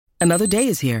Another day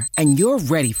is here, and you're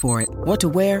ready for it. What to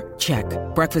wear? Check.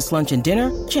 Breakfast, lunch, and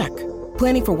dinner? Check.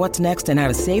 Planning for what's next and how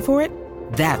to save for it?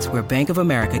 That's where Bank of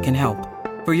America can help.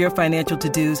 For your financial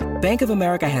to-dos, Bank of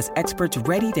America has experts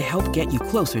ready to help get you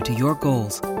closer to your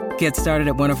goals. Get started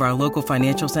at one of our local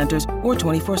financial centers or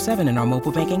 24/7 in our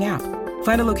mobile banking app.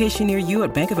 Find a location near you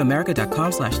at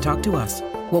bankofamerica.com/talktous.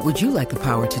 What would you like the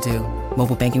power to do?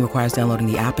 Mobile banking requires downloading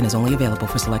the app and is only available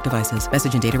for select devices.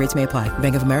 Message and data rates may apply.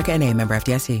 Bank of America N.A., member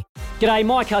FDIC. G'day,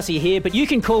 Mike Hussey here, but you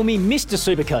can call me Mr.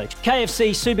 Supercoach. KFC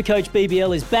Supercoach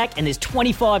BBL is back and there's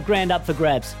 25 grand up for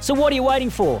grabs. So what are you waiting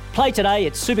for? Play today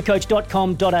at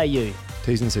supercoach.com.au.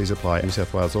 T's and C's apply. New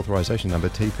South Wales authorisation number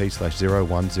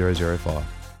TP/01005.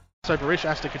 So Barish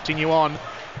has to continue on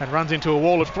and runs into a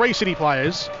wall of three City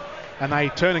players. And they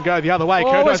turn and go the other way.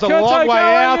 Curto's a long way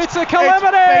out. It's a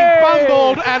calamity! It's been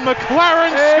bungled and McLaren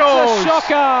scores. It's a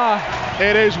shocker.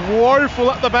 It is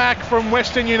woeful at the back from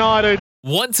Western United.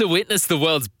 Want to witness the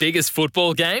world's biggest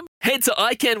football game? Head to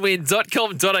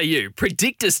iCanWin.com.au,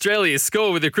 predict Australia's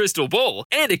score with a crystal ball,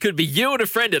 and it could be you and a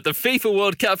friend at the FIFA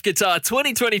World Cup Qatar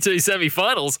 2022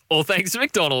 semi-finals, all thanks to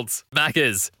McDonald's.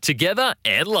 Maccas, together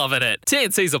and loving it.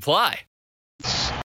 T&Cs apply.